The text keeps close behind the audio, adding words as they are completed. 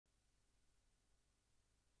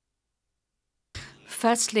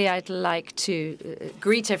Firstly, I'd like to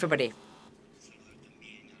greet everybody,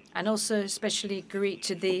 and also especially greet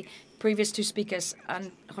to the previous two speakers.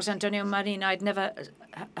 And José Antonio Marín, I'd never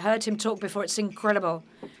heard him talk before. It's incredible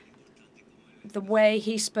the way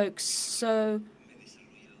he spoke so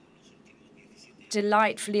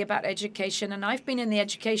delightfully about education. And I've been in the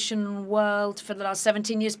education world for the last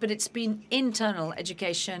 17 years, but it's been internal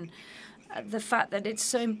education. The fact that it's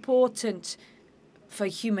so important for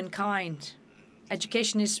humankind.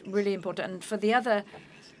 Education is really important. And for the other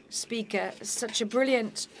speaker, such a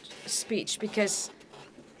brilliant speech, because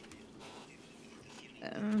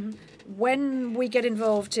when we get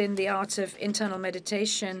involved in the art of internal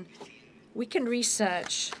meditation, we can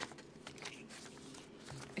research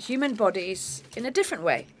human bodies in a different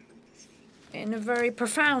way, in a very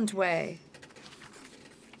profound way.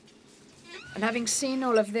 And having seen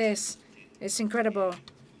all of this, it's incredible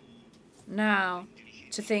now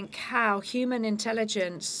to think how human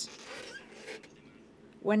intelligence,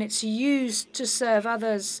 when it's used to serve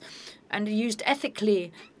others and used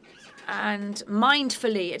ethically and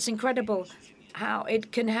mindfully, it's incredible how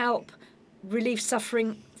it can help relieve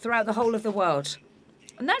suffering throughout the whole of the world.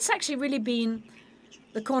 And that's actually really been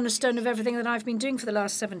the cornerstone of everything that I've been doing for the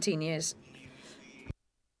last 17 years.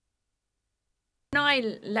 When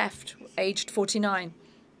I left, aged 49,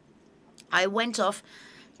 I went off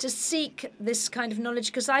to seek this kind of knowledge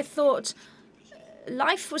because I thought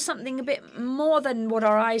life was something a bit more than what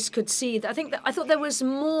our eyes could see. I thought there was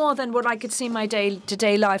more than what I could see in my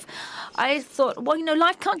day-to-day life. I thought, well,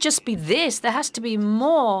 life can't just be this. There has to be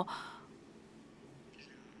more.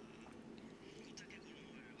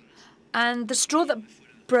 And the straw that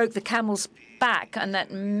broke the camel's back and that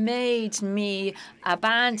made me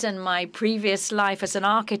abandon my previous life as an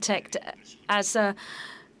architect, as a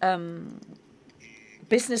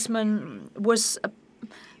businessman, was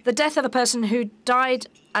the death of a person who died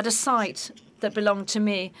at a site that belonged to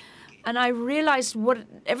me. And I realized what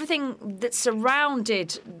everything that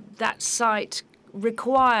surrounded that site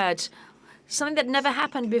required, something that never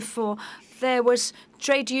happened before. There was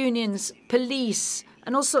trade unions, police,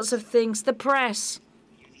 and all sorts of things, the press.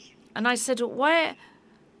 And I said, why?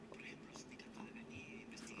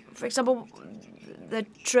 For example, the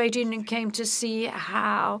trade union came to see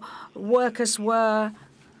how workers were,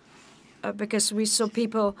 because we saw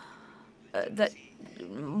people that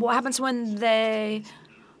what happens when they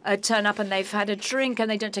turn up and they've had a drink and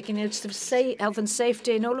they don't take any notice of health and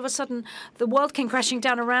safety, and all of a sudden the world came crashing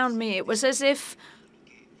down around me. It was as if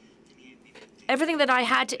everything that I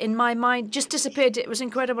had in my mind just disappeared. It was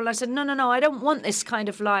incredible. I said, no, I don't want this kind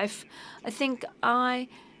of life. I think I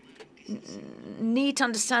need to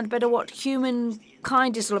understand better what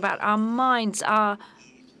humankind is all about, our minds, our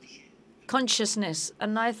consciousness.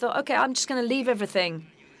 And I thought, okay, I'm just going to leave everything.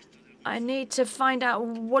 I need to find out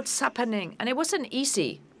what's happening. And it wasn't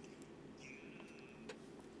easy.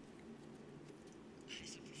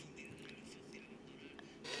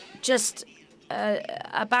 Just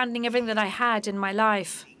abandoning everything that I had in my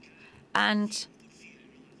life, and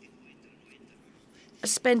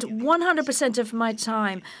spent 100% of my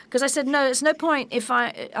time, because I said, no, there's no point if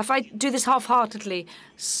I do this half-heartedly.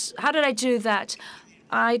 How did I do that?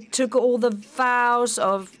 I took all the vows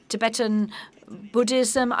of Tibetan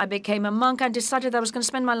Buddhism. I became a monk and decided I was going to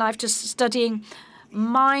spend my life just studying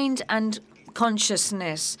mind and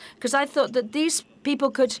consciousness, because I thought that these people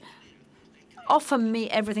could offer me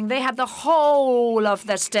everything. They had the whole of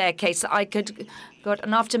the staircase that I could go.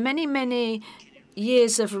 And after many, many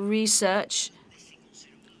years of research,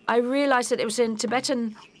 I realized that it was in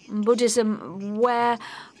Tibetan Buddhism where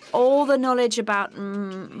all the knowledge about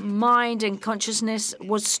mind and consciousness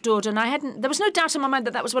was stored. And there was no doubt in my mind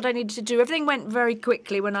that that was what I needed to do. Everything went very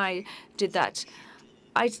quickly when I did that.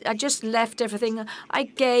 I just left everything. I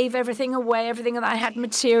gave everything away, everything that I had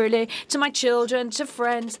materially, to my children, to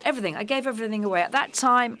friends, everything. I gave everything away. At that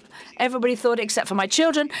time, everybody thought, except for my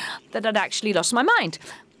children, that I'd actually lost my mind.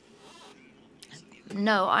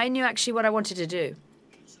 No, I knew actually what I wanted to do.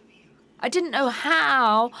 I didn't know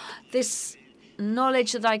how this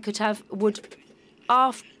knowledge that I could have would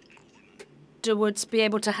afterwards be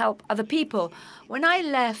able to help other people. When I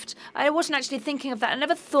left, I wasn't actually thinking of that. I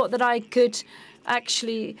never thought that I could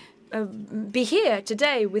actually be here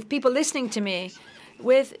today with people listening to me,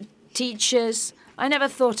 with teachers. I never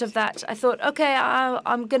thought of that. I thought, okay,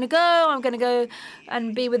 I'm going to go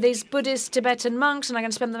and be with these Buddhist Tibetan monks, and I'm going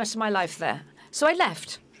to spend the rest of my life there. So I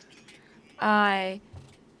left. I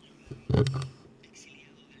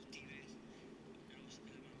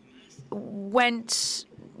went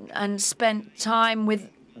and spent time with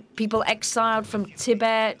people exiled from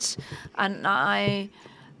Tibet, and I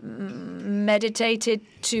meditated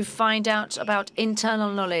to find out about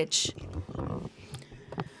internal knowledge.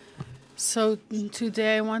 So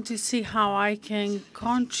today I want to see how I can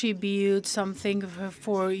contribute something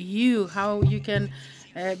for you, how you can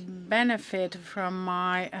benefit from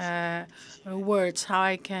my words, how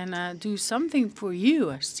I can do something for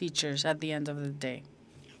you as teachers at the end of the day.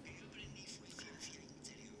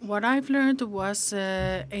 What I've learned was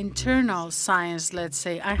internal science, let's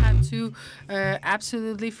say. I had to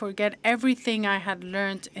absolutely forget everything I had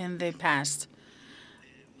learned in the past.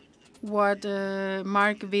 What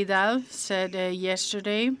Mark Vidal said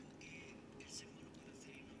yesterday,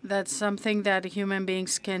 that's something that human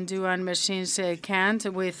beings can do and machines can't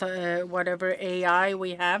with whatever AI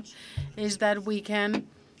we have, is that we can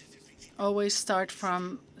always start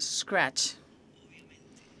from scratch.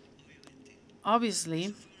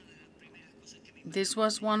 Obviously, this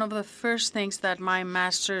was one of the first things that my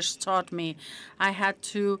masters taught me. I had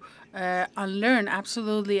to unlearn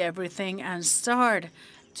absolutely everything and start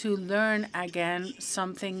to learn again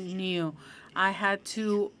something new. I had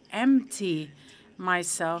to empty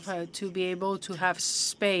myself to be able to have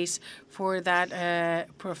space for that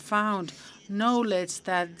profound knowledge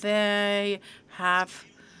that they have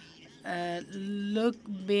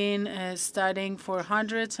been studying for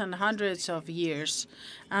hundreds and hundreds of years,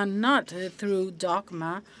 and not through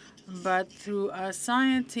dogma, but through a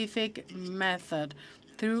scientific method,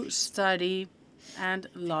 through study and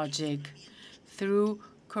logic, through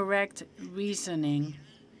correct reasoning,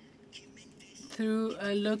 through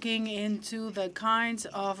looking into the kinds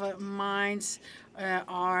of minds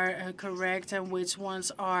are correct and which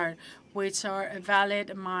ones are, which are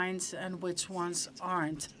valid minds and which ones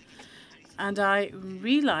aren't. And I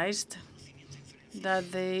realized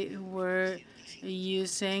that they were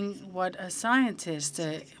using what a scientist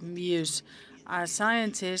use. A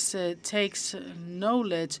scientist takes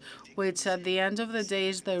knowledge, which at the end of the day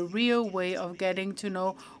is the real way of getting to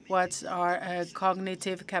know what's our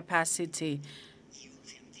cognitive capacity.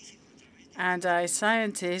 And a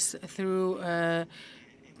scientist, through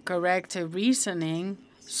correct reasoning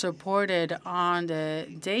supported on the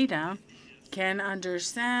data, can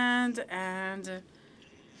understand and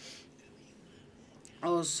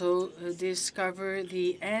also discover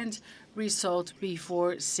the end result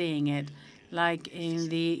before seeing it, like in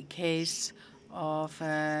the case of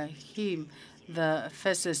him, the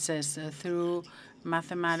physicist. Through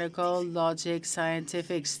mathematical logic,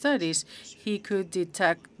 scientific studies, he could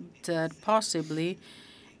detect that possibly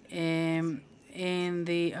in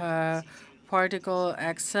the particle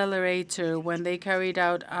accelerator, when they carried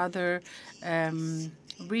out other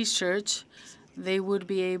research, they would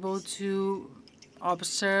be able to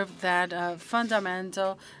observe that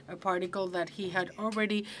fundamental particle that he had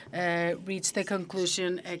already reached the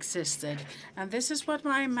conclusion existed. And this is what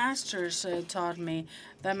my masters taught me,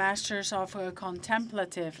 the masters of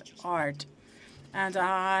contemplative art. And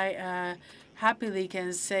I happily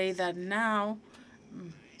can say that now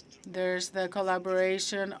there's the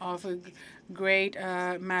collaboration of great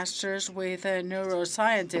masters with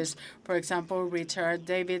neuroscientists. For example, Richard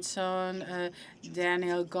Davidson,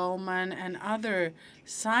 Daniel Goleman, and other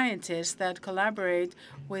scientists that collaborate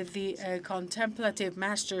with the contemplative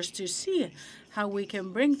masters to see how we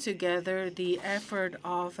can bring together the effort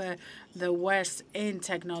of the West in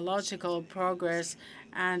technological progress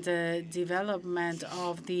and development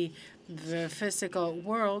of the physical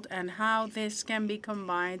world, and how this can be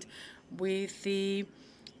combined with the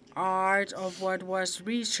art of what was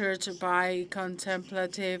researched by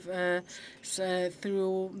contemplative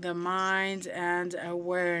through the mind and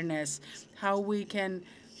awareness, how we can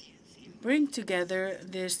bring together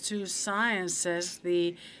these two sciences,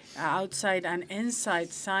 the outside and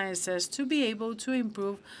inside sciences, to be able to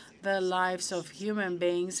improve the lives of human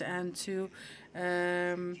beings and to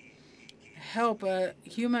help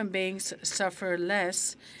human beings suffer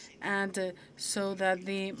less, and so that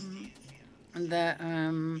the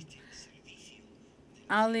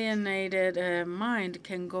alienated mind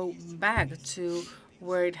can go back to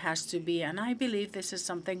where it has to be. And I believe this is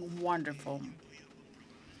something wonderful.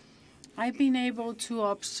 I've been able to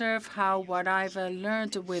observe how what I've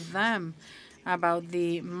learned with them about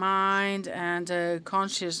the mind and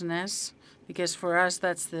consciousness, because for us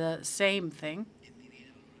that's the same thing.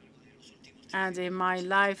 And in my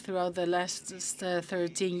life throughout the last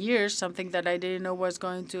 13 years, something that I didn't know was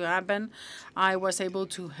going to happen, I was able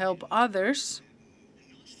to help others.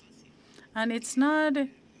 And it's not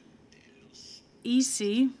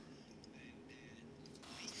easy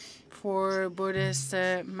for Buddhist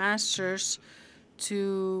masters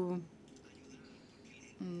to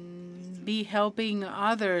be helping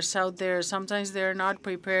others out there. Sometimes they're not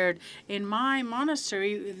prepared. In my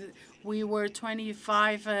monastery, we were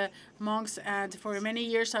 25 monks, and for many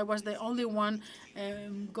years I was the only one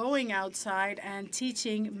going outside and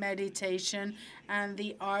teaching meditation and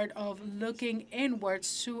the art of looking inwards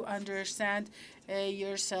to understand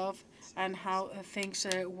yourself and how things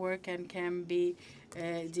work and can be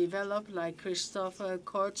developed. Like Christoph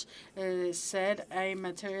Koch said, a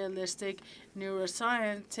materialistic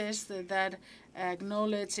neuroscientist that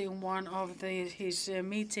acknowledged in one of his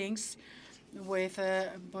meetings with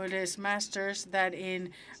Buddhist masters that in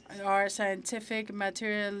our scientific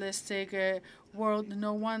materialistic world,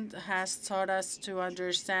 no one has taught us to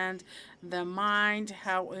understand the mind,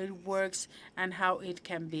 how it works, and how it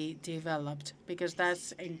can be developed, because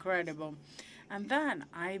that's incredible. And that,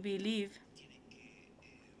 I believe,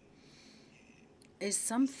 is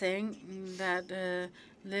something that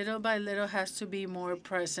little by little has to be more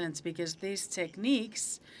present, because these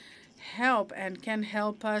techniques help and can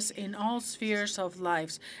help us in all spheres of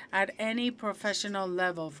lives at any professional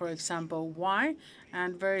level, for example. Why?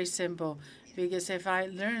 And very simple. Because if I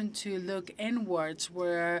learn to look inwards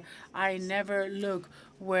where I never look,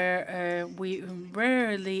 where we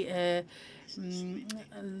rarely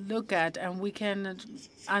look at, and we can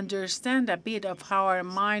understand a bit of how our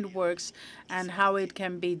mind works and how it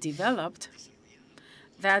can be developed,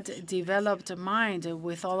 that developed mind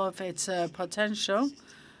with all of its potential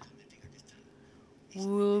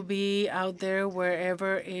will be out there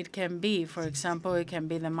wherever it can be. For example, it can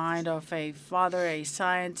be the mind of a father, a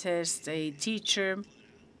scientist, a teacher,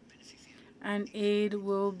 and it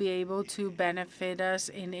will be able to benefit us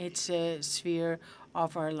in its sphere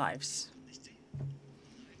of our lives.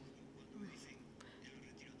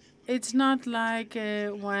 It's not like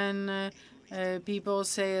when people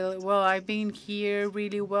say, well, I've been here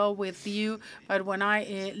really well with you, but when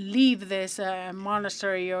I leave this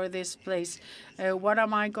monastery or this place, what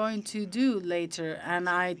am I going to do later? And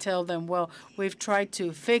I tell them, well, we've tried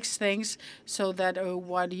to fix things so that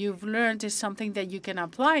what you've learned is something that you can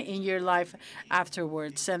apply in your life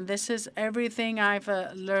afterwards. And this is everything I've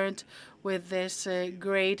learned with this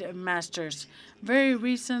great masters. Very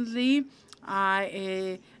recently,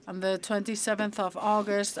 on the 27th of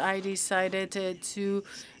August, I decided to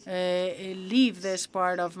leave this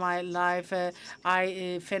part of my life.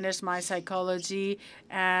 I finished my psychology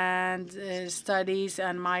and studies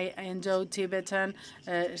and my Indo-Tibetan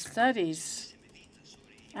studies.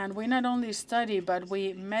 And we not only study, but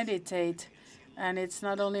we meditate. And it's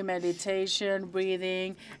not only meditation,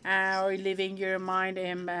 breathing, or leaving your mind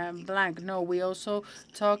in blank. No, we also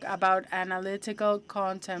talk about analytical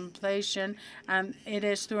contemplation, and it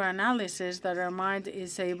is through analysis that our mind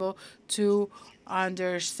is able to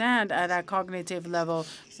understand at a cognitive level.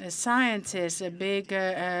 Scientists, big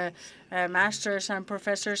masters and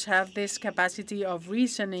professors have this capacity of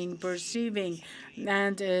reasoning, perceiving,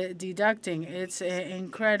 and deducting. It's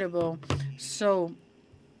incredible. So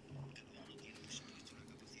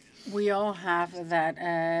we all have that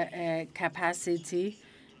capacity,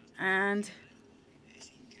 and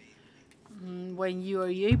when you are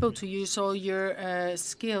able to use all your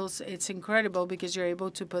skills, it's incredible because you're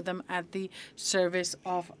able to put them at the service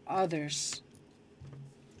of others.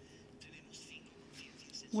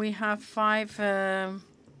 We have 5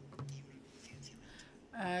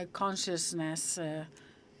 consciousness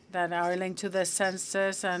that are linked to the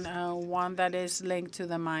senses, and one that is linked to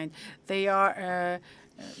the mind. They are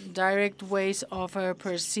direct ways of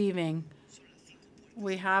perceiving.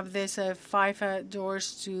 We have these 5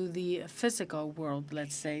 doors to the physical world,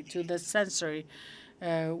 let's say, to the sensory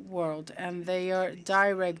world, and they are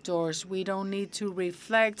direct doors. We don't need to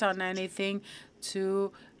reflect on anything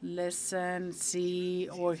to listen, see,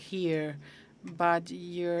 or hear, but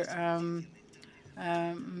your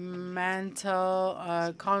mental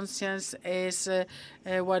conscience is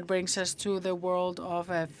what brings us to the world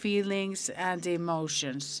of feelings and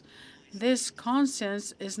emotions. This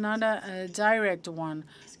conscience is not a direct one,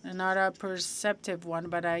 not a perceptive one,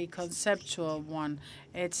 but a conceptual one.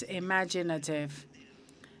 It's imaginative.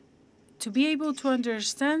 To be able to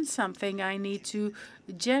understand something, I need to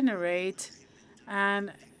generate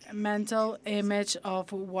a mental image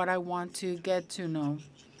of what I want to get to know.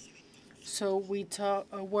 So we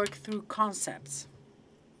work through concepts.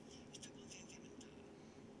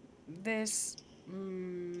 This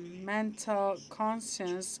mental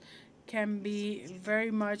conscience can be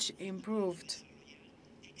very much improved.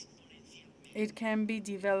 It can be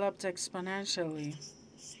developed exponentially.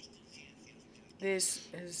 These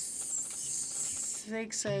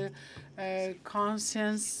 6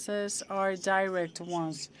 consciences are direct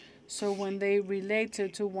ones. So when they relate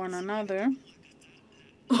to one another,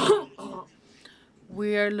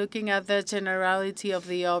 we are looking at the generality of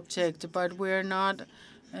the object, but we're not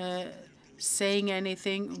saying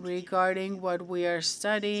anything regarding what we are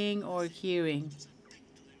studying or hearing.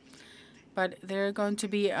 But there are going to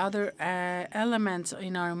be other elements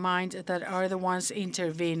in our mind that are the ones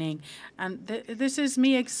intervening. And this is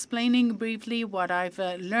me explaining briefly what I've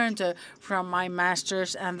learned from my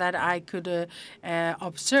masters and that I could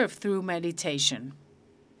observe through meditation.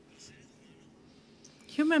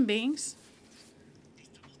 Human beings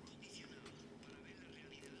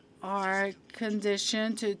are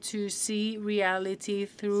conditioned to see reality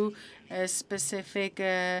through a specific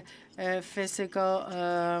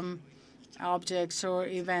physical objects or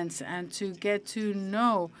events. And to get to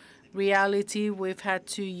know reality, we've had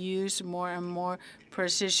to use more and more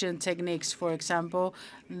precision techniques. For example,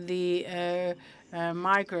 the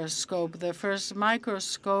microscope. The first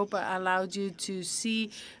microscope allowed you to see,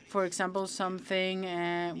 for example, something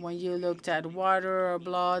when you looked at water or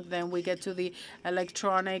blood. Then we get to the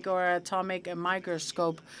electronic or atomic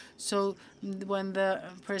microscope. So when the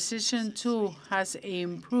precision tool has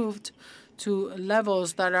improved to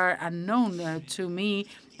levels that are unknown to me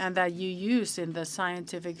and that you use in the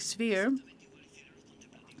scientific sphere,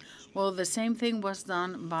 well, the same thing was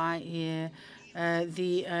done by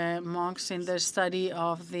the monks in the study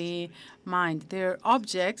of the mind. There are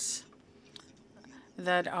objects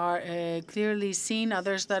that are clearly seen,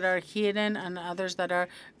 others that are hidden, and others that are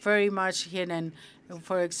very much hidden.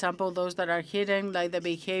 For example, those that are hidden, like the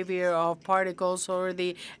behavior of particles or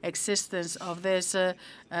the existence of these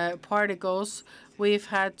particles. We've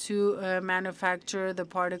had to manufacture the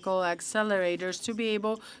particle accelerators to be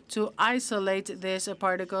able to isolate these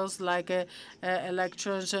particles like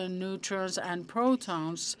electrons, neutrons, and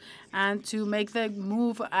protons, and to make them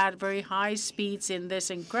move at very high speeds in this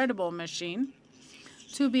incredible machine,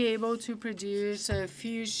 to be able to produce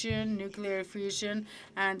fusion, nuclear fusion,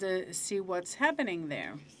 and see what's happening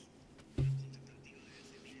there.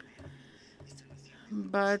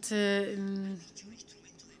 But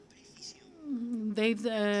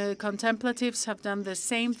contemplatives have done the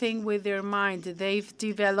same thing with their mind. They've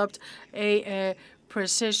developed a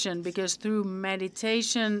precision, because through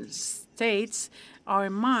meditation states, our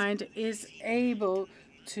mind is able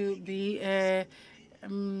to be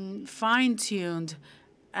fine-tuned,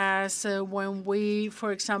 as when we,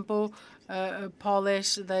 for example,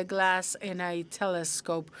 polish the glass in a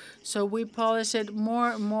telescope. So we polish it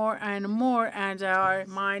more and more, and our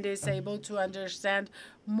mind is able to understand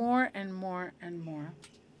more and more and more.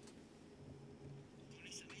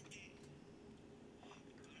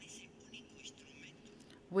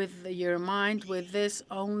 With your mind, with this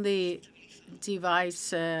only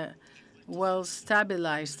device well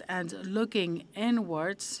stabilized and looking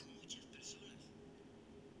inwards,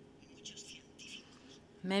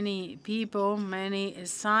 many people, many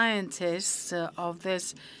scientists of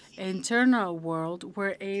this internal world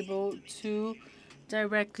were able to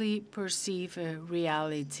directly perceive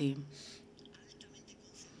reality.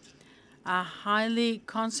 A highly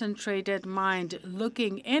concentrated mind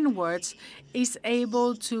looking inwards is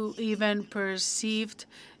able to even perceive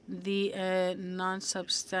the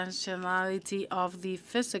non-substantiality of the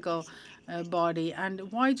physical body.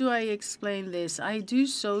 And why do I explain this? I do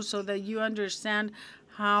so that you understand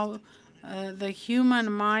how the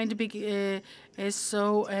human mind is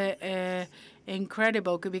so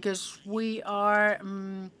incredible, because we are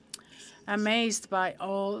amazed by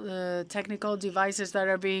all the technical devices that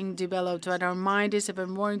are being developed, but our mind is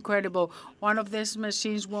even more incredible. One of these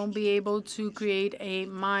machines won't be able to create a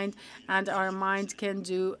mind, and our mind can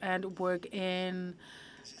do and work in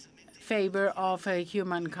favor of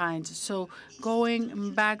humankind. So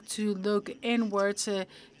going back to look inwards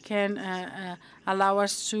can allow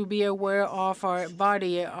us to be aware of our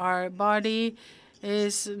body. Our body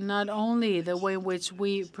is not only the way in which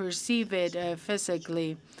we perceive it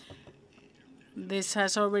physically. This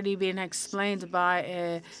has already been explained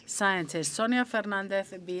by scientists. Sonia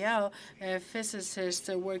Fernandez Bial, a physicist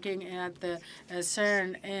working at the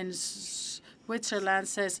CERN in Switzerland,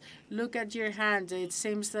 says, look at your hand. It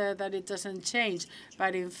seems that it doesn't change.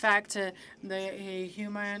 But in fact, the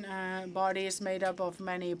human body is made up of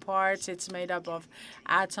many parts. It's made up of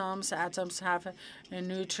atoms. Atoms have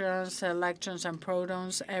neutrons, electrons, and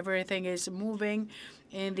protons. Everything is moving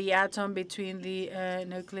in the atom between the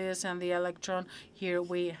nucleus and the electron. Here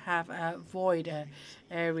we have a void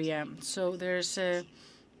area. So there's 8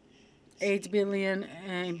 billion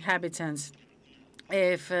inhabitants.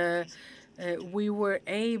 If we were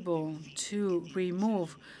able to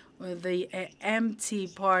remove the empty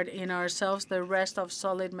part in ourselves, the rest of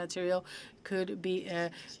solid material could be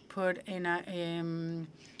put in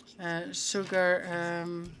a sugar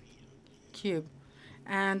cube.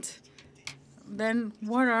 And then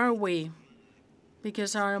what are we?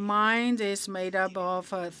 Because our mind is made up of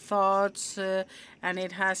thoughts, and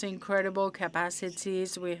it has incredible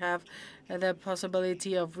capacities. We have the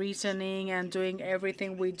possibility of reasoning and doing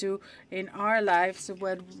everything we do in our lives,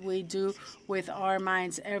 what we do with our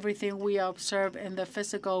minds, everything we observe in the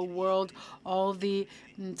physical world, all the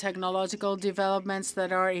technological developments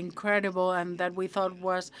that are incredible and that we thought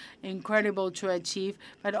was incredible to achieve.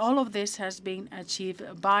 But all of this has been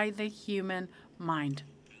achieved by the human mind.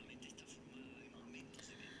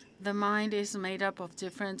 The mind is made up of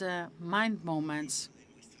different mind moments.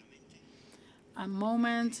 A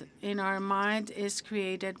moment in our mind is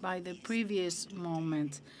created by the previous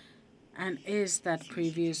moment and is that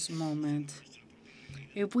previous moment.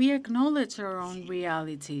 If we acknowledge our own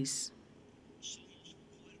realities,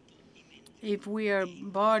 if we are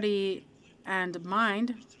body and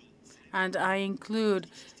mind, and I include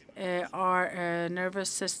our nervous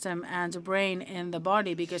system and brain in the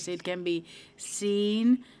body because it can be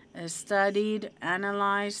seen, studied,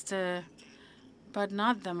 analyzed, but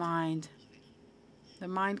not the mind. The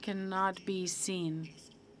mind cannot be seen.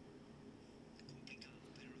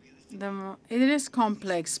 It is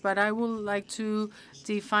complex, but I would like to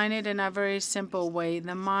define it in a very simple way.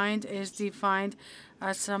 The mind is defined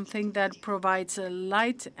as something that provides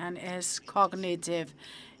light and is cognitive.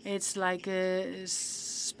 It's like a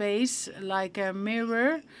space, like a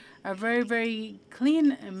mirror, a very, very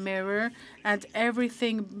clean mirror, and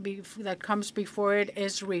everything that comes before it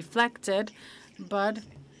is reflected, but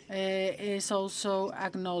is also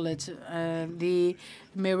acknowledged. The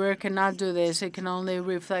mirror cannot do this. It can only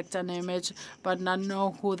reflect an image, but not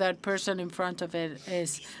know who that person in front of it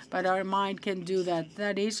is. But our mind can do that.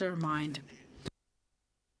 That is our mind.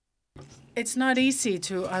 It's not easy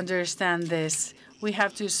to understand this. We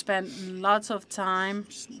have to spend lots of time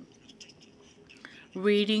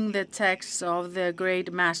reading the texts of the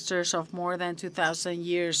great masters of more than 2,000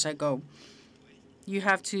 years ago. You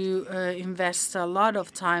have to invest a lot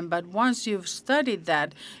of time, but once you've studied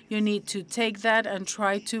that, you need to take that and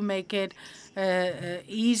try to make it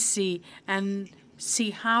easy and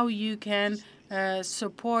see how you can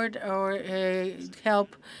support or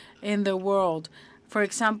help in the world. For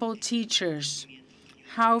example, teachers,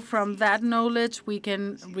 how from that knowledge we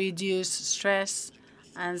can reduce stress,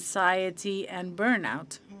 anxiety, and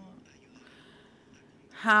burnout.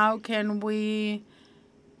 How can we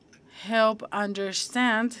help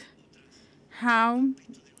understand how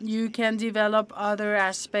you can develop other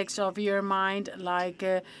aspects of your mind, like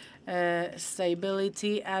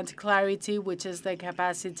stability and clarity, which is the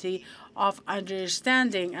capacity of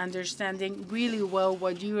understanding really well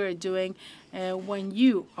what you are doing when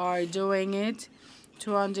you are doing it,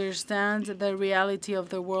 to understand the reality of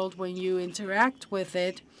the world when you interact with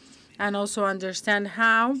it, and also understand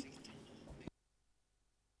how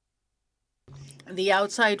the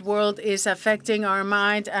outside world is affecting our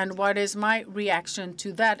mind and what is my reaction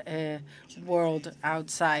to that world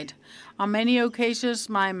outside. On many occasions,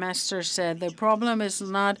 my master said, the problem is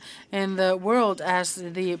not in the world, as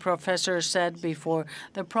the professor said before.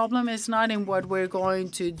 The problem is not in what we're going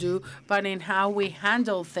to do, but in how we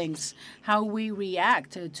handle things, how we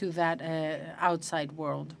react to that outside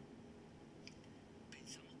world.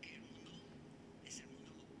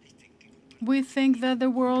 We think that the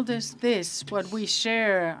world is this, what we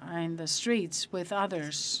share in the streets with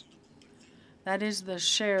others. That is the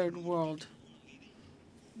shared world.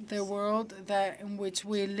 The world in which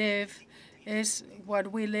we live is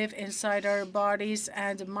what we live inside our bodies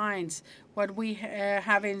and minds, what we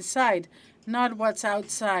have inside, not what's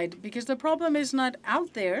outside. Because the problem is not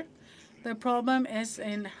out there. The problem is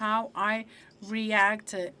in how I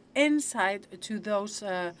react inside to those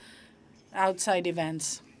outside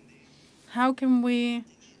events. How can we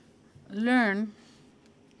learn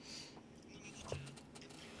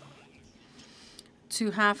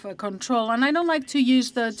to have a control? And I don't like to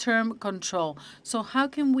use the term control. So how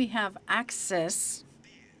can we have access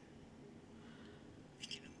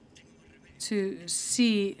to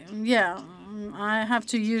see? Yeah, I have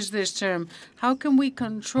to use this term. How can we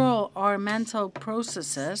control our mental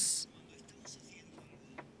processes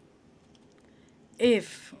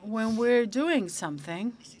if, when we're doing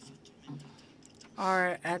something,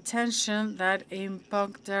 our attention, that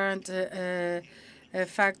important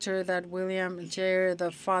factor that William James,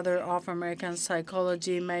 the father of American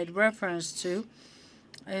psychology, made reference to,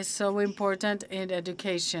 is so important in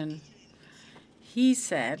education. He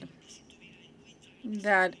said,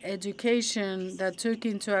 that education that took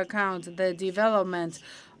into account the development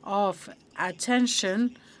of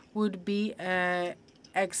attention would be an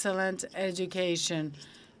excellent education.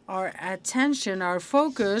 Our attention, our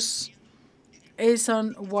focus is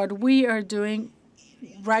on what we are doing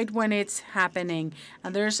right when it's happening.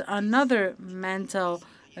 And there's another mental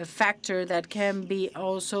factor that can be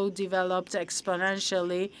also developed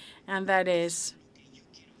exponentially, and that is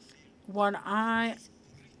what I'm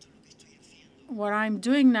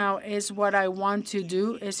doing now is what I want to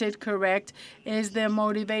do. Is it correct? Is the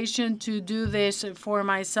motivation to do this for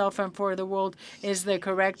myself and for the world is the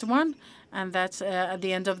correct one? And that's, at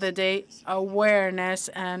the end of the day, awareness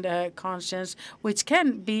and conscience, which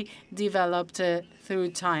can be developed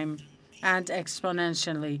through time and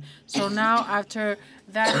exponentially. So now, after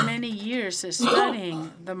that many years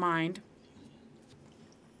studying the mind,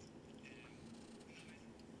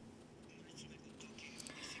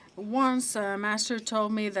 once a master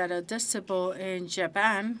told me that a disciple in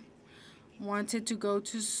Japan wanted to go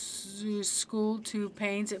to school to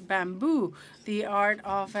paint bamboo, the art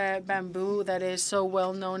of bamboo that is so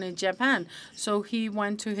well known in Japan. So he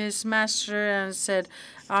went to his master and said,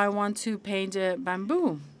 I want to paint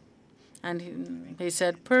bamboo. And he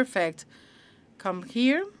said, perfect. Come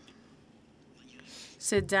here,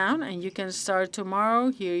 sit down, and you can start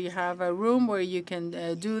tomorrow. Here you have a room where you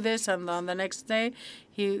can do this. And on the next day,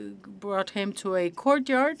 he brought him to a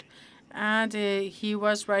courtyard, and he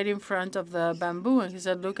was right in front of the bamboo. And he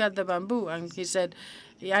said, look at the bamboo. And he said,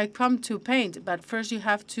 I come to paint, but first you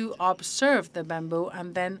have to observe the bamboo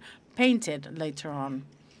and then paint it later on.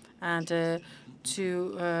 And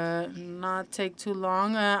to not take too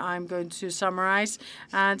long, I'm going to summarize.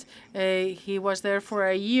 And he was there for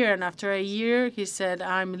a year. And after a year, he said,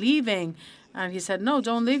 I'm leaving. And he said, no,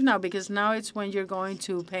 don't leave now, because now it's when you're going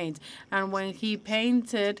to paint. And when he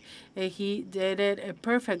painted, he did it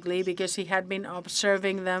perfectly because he had been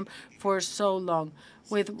observing them for so long.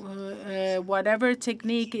 With whatever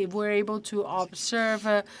technique, if we're able to observe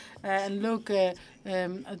and look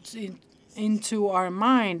into our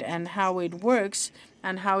mind and how it works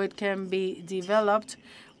and how it can be developed,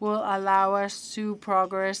 will allow us to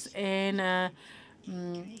progress in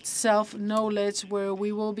self-knowledge, where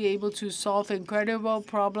we will be able to solve incredible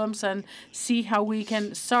problems and see how we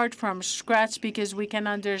can start from scratch, because we can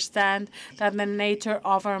understand that the nature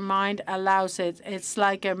of our mind allows it. It's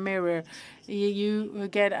like a mirror. You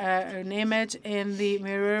get an image in the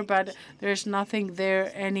mirror, but there's nothing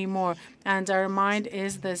there anymore. And our mind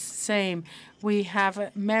is the same. We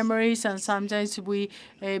have memories, and sometimes we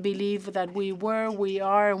believe that we were, we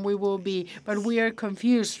are, and we will be. But we are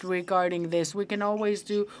confused regarding this. We can always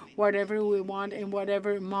do whatever we want in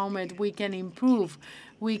whatever moment. We can improve.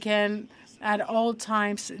 We can, at all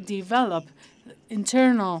times, develop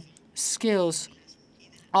internal skills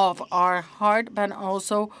of our heart, but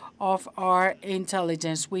also of our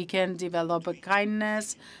intelligence. We can develop a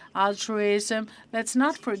kindness, altruism. Let's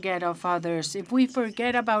not forget of others. If we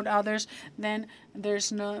forget about others, then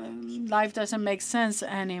life doesn't make sense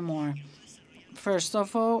anymore. First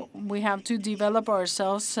of all, we have to develop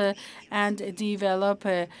ourselves and develop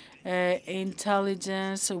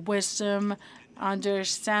intelligence, wisdom,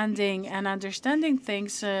 understanding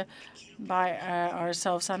things by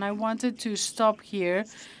ourselves. And I wanted to stop here,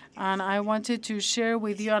 and I wanted to share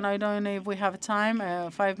with you, and I don't know if we have time,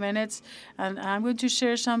 5 minutes, and I'm going to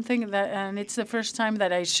share something and it's the first time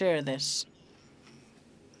that I share this.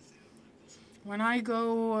 When I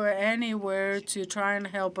go anywhere to try and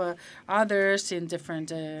help others in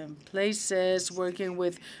different places, working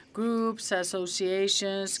with groups,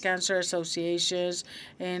 associations, cancer associations,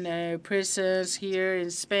 in prisons here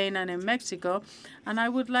in Spain and in Mexico, and I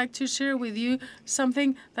would like to share with you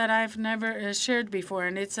something that I've never shared before,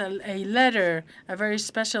 and it's a letter, a very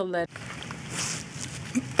special letter.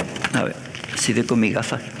 A ver, si doy con mi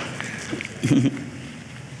gafas.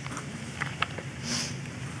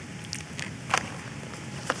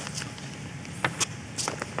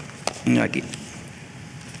 Aquí.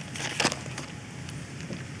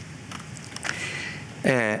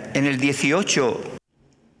 En el 18.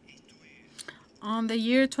 On the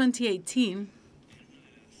year 2018,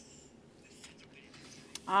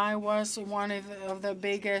 I was one of the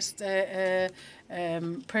biggest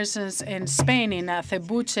prisons in Spain, in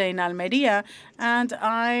Acebuche, in Almeria, and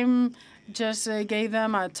I just gave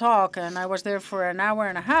them a talk, and I was there for an hour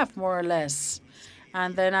and a half, more or less.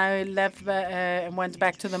 And then I left and went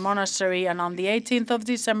back to the monastery. And on the 18th of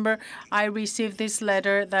December, I received this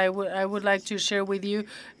letter that I would like to share with you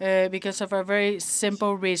because of a very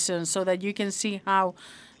simple reason, so that you can see how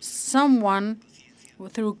someone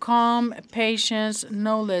through calm, patience,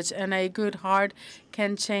 knowledge, and a good heart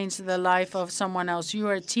can change the life of someone else. You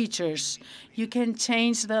are teachers. You can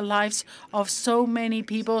change the lives of so many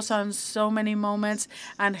people on so many moments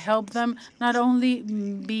and help them not only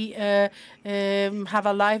have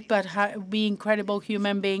a life, but be incredible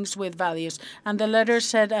human beings with values. And the letter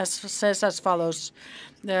says as follows.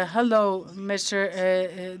 Hello,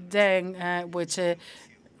 Mr. Deng, which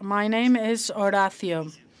my name is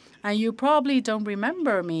Horacio, and you probably don't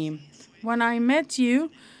remember me. When I met you,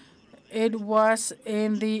 it was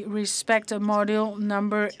in the respect module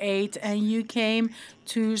number 8, and you came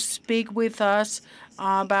to speak with us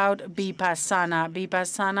about Vipassana.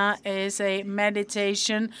 Vipassana is a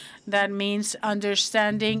meditation that means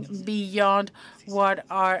understanding beyond what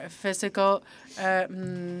our physical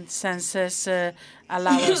senses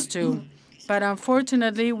allow us to. But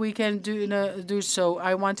unfortunately, we can do so.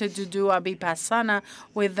 I wanted to do a Vipassana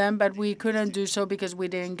with them, but we couldn't do so because we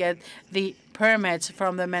didn't get the permits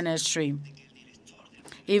from the ministry,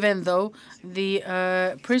 even though the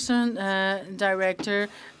prison director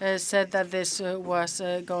said that this was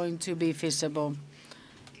going to be feasible.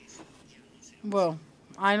 Well,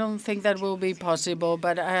 I don't think that will be possible,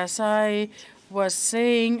 but as I was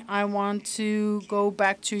saying, I want to go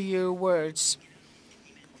back to your words.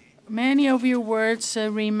 Many of your words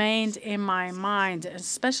remained in my mind,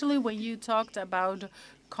 especially when you talked about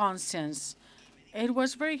conscience. It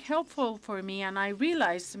was very helpful for me, and I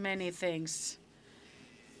realized many things.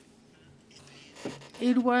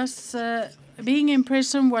 It was being in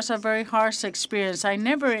prison was a very harsh experience. I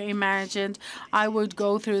never imagined I would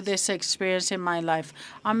go through this experience in my life.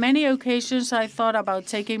 On many occasions, I thought about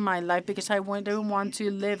taking my life because I didn't want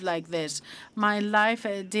to live like this. My life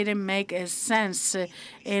didn't make sense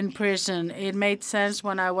in prison. It made sense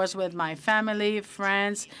when I was with my family,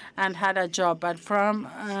 friends, and had a job. But from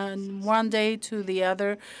one day to the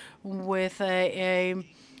other, with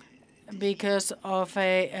because of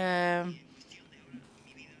a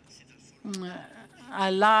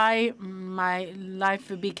lie, my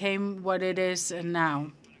life became what it is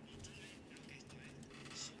now.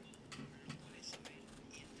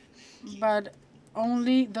 But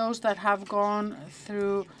only those that have gone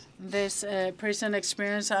through this prison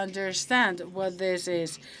experience understand what this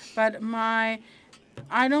is. But I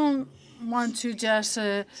don't want to just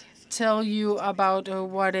tell you about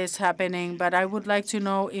what is happening, but I would like to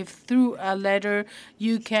know if through a letter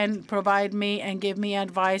you can provide me and give me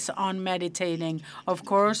advice on meditating. Of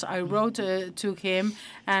course, I wrote to him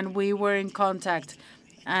and we were in contact.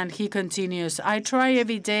 And he continues, I try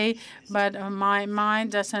every day, but my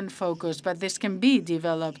mind doesn't focus, but this can be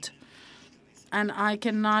developed. And I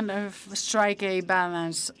cannot strike a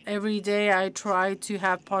balance. Every day I try to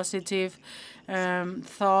have positive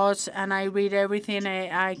thoughts, and I read everything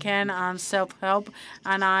I can on self-help,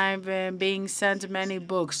 and I'm being sent many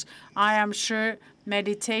books. I am sure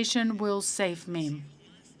meditation will save me.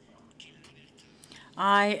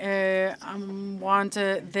 I want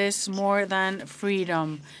this more than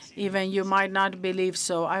freedom. Even you might not believe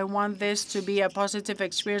so. I want this to be a positive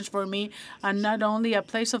experience for me, and not only a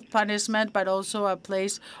place of punishment, but also a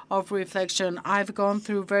place of reflection. I've gone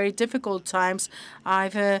through very difficult times.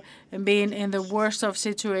 I've been in the worst of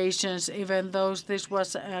situations, even though this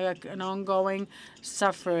was an ongoing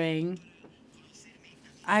suffering.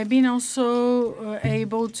 I've been also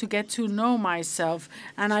able to get to know myself,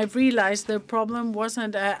 and I've realized the problem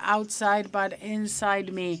wasn't outside but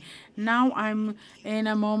inside me. Now I'm in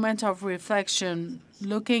a moment of reflection,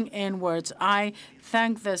 looking inwards. I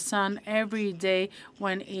thank the sun every day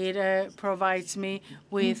when it provides me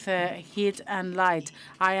with heat and light.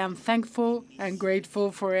 I am thankful and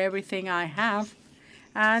grateful for everything I have,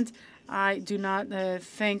 and I do not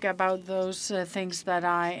think about those things that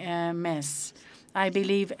I miss. I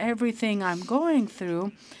believe everything I'm going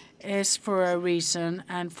through is for a reason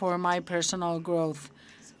and for my personal growth.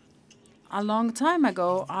 A long time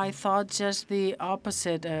ago, I thought just the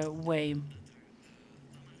opposite way.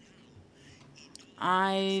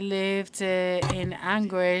 I lived in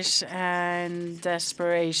anguish and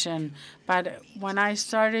desperation. But when I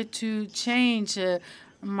started to change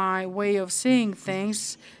my way of seeing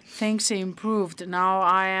things, things improved. Now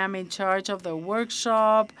I am in charge of the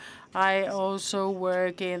workshop. I also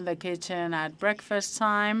work in the kitchen at breakfast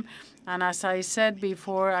time. And as I said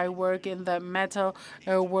before, I work in the metal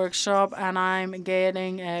workshop, and I'm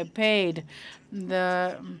getting paid.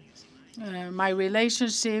 My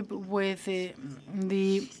relationship with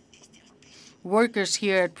the workers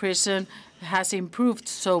here at prison has improved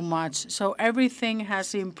so much. So everything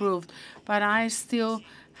has improved. But I still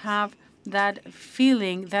have that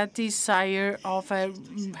feeling, that desire of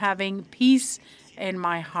having peace in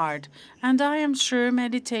my heart. And I am sure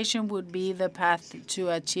meditation would be the path to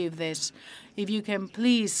achieve this. If you can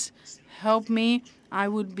please help me, I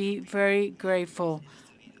would be very grateful.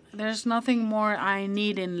 There's nothing more I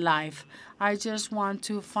need in life. I just want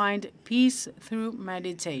to find peace through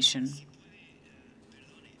meditation.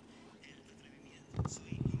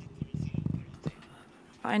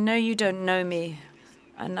 I know you don't know me,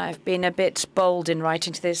 and I've been a bit bold in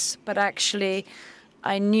writing to this, but actually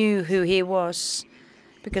I knew who he was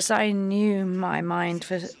because I knew my mind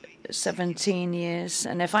for 17 years.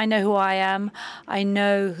 And if I know who I am, I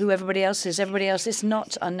know who everybody else is. Everybody else is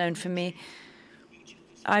not unknown for me.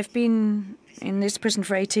 I've been in this prison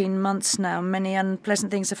for 18 months now. Many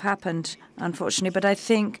unpleasant things have happened, unfortunately, but I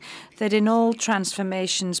think that in all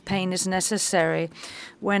transformations, pain is necessary.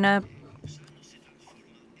 When a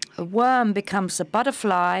worm becomes a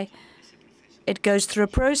butterfly, it goes through a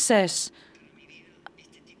process.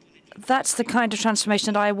 That's the kind of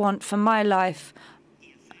transformation that I want for my life.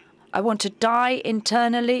 I want to die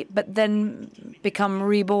internally, but then become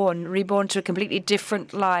reborn to a completely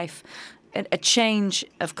different life, a change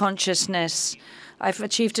of consciousness. I've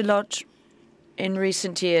achieved a lot in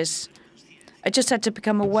recent years. I just had to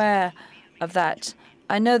become aware of that.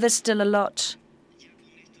 I know there's still a lot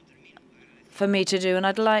for me to do, and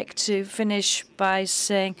I'd like to finish by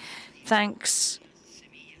saying thanks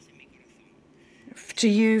to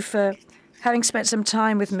you for having spent some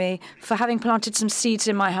time with me, for having planted some seeds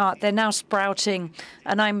in my heart. They're now sprouting,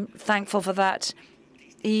 and I'm thankful for that,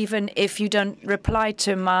 even if you don't reply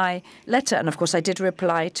to my letter. And of course, I did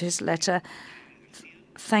reply to his letter.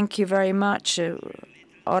 Thank you very much,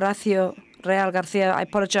 Horacio Real Garcia. I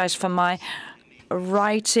apologize for my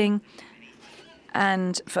writing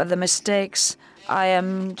and for the mistakes. I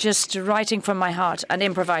am just writing from my heart and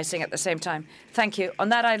improvising at the same time. Thank you. On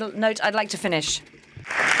that note, I'd like to finish.